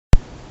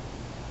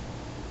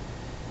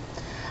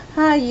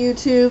Hi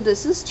YouTube,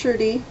 this is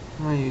Trudy.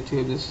 Hi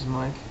YouTube, this is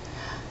Mike.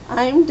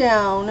 I'm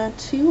down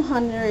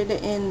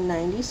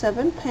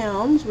 297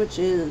 pounds, which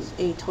is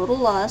a total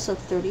loss of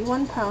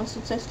 31 pounds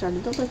since I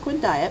started the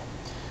liquid diet.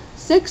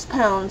 6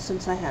 pounds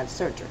since I had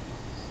surgery.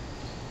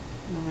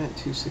 I'm at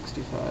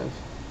 265.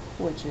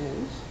 Which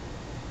is?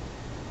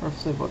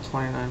 Roughly about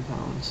 29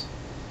 pounds.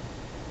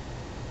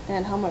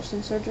 And how much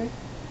since surgery?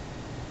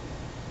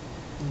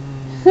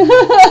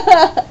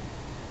 I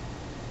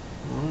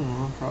don't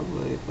know,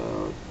 probably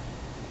about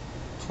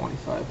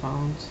 25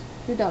 pounds.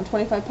 You're down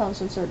 25 pounds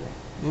since surgery.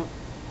 Yep.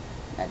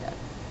 I doubt it.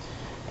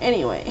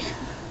 Anyway,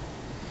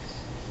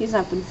 he's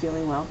not been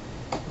feeling well.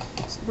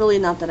 It's really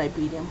not that I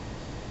beat him.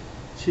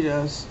 She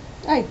does.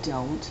 I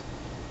don't.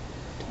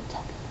 Don't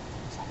tell people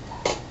things like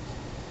that.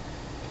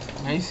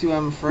 Now you see why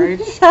I'm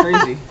afraid? She's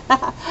crazy.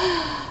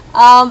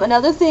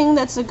 Another thing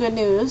that's the good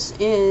news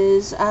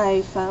is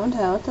I found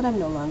out that I'm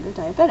no longer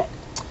diabetic.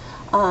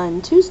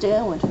 On Tuesday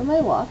I went for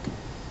my walk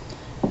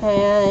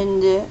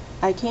and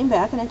I came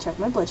back and I checked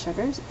my blood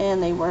sugars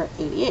and they were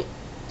 88.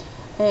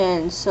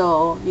 And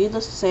so,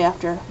 needless to say,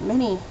 after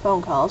many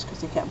phone calls,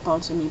 because they kept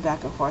bouncing me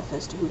back and forth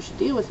as to who should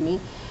deal with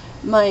me,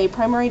 my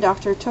primary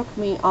doctor took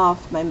me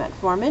off my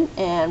metformin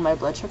and my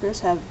blood sugars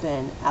have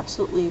been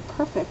absolutely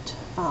perfect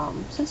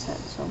since then.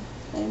 So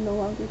I am no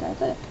longer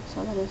diabetic,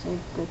 so that is a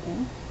good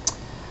thing.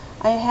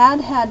 I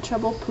had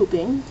trouble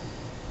pooping,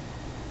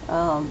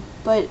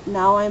 but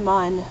now I'm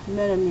on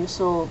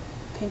Metamucil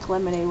pink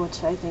lemonade,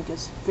 which I think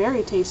is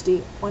very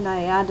tasty. When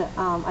I add,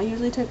 I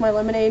usually take my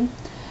lemonade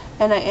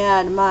and I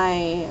add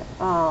my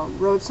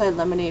roadside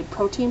lemonade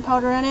protein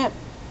powder in it,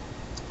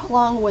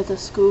 along with a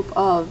scoop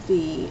of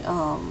the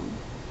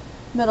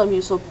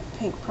Metamucil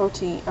pink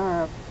protein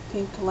or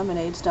pink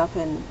lemonade stuff,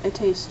 and it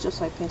tastes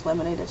just like pink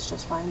lemonade. It's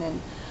just fine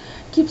and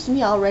keeps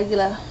me all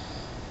regular.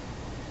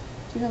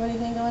 Do you have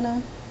anything going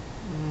on?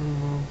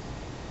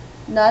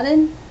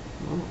 Nothing?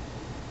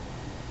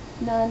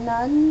 No.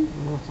 None?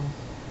 Nothing.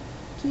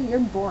 Gee, you're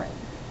boring.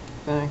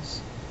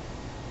 Thanks.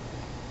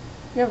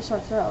 You have a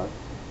sore throat.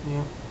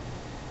 Yep.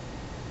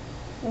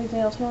 Anything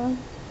else going on?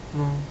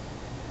 No.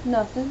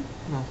 Nothing?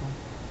 Nothing.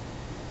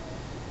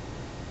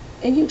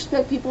 And you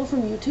expect people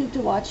from YouTube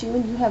to watch you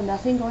and you have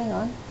nothing going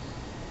on?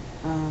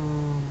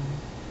 I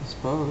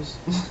suppose.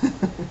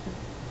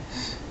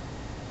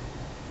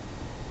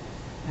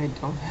 I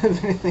don't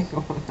have anything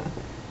going on.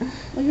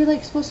 Well, you're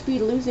like supposed to be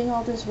losing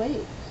all this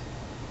weight.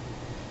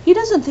 He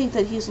doesn't think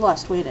that he's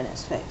lost weight in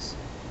his face.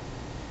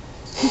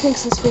 He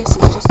thinks his face is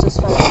just as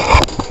fun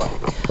as before.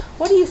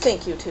 What do you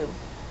think, YouTube?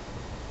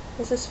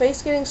 Is his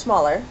face getting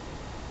smaller?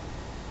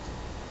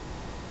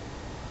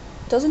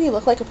 Doesn't he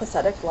look like a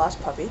pathetic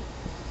lost puppy?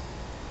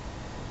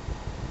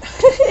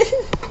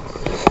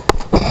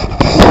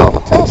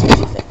 No, tell us what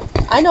you think.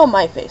 I know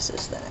my face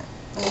is thinner.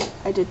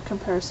 I did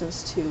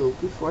comparisons to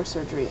before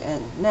surgery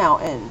and now,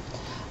 and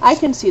I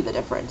can see the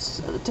difference.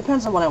 It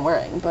depends on what I'm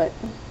wearing, but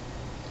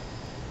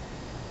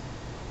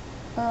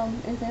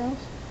anything else?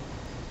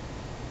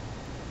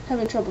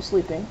 Having trouble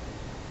sleeping.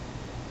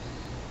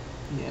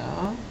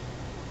 Yeah.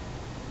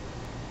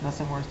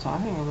 Nothing worth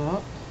talking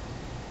about.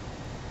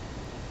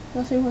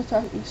 Nothing worth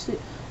talking. You sleep.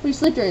 Well, you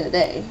sleep during the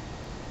day.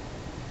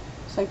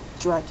 It's like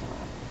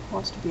Dracula.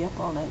 Wants to be up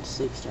all night and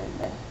sleeps during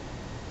the day.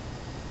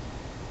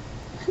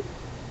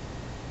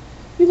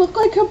 You look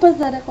like a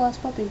pathetic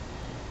lost puppy.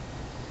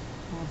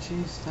 Oh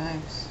jeez,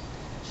 thanks.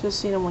 Should have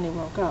seen him when he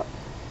woke up.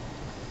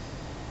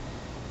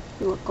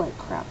 He looked like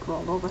crap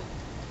rolled over.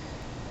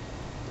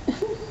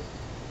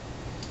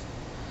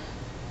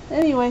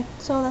 Anyway,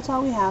 so that's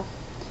all we have.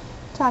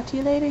 Talk to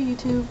you later,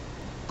 YouTube.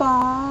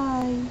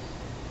 Bye.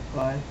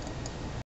 Bye.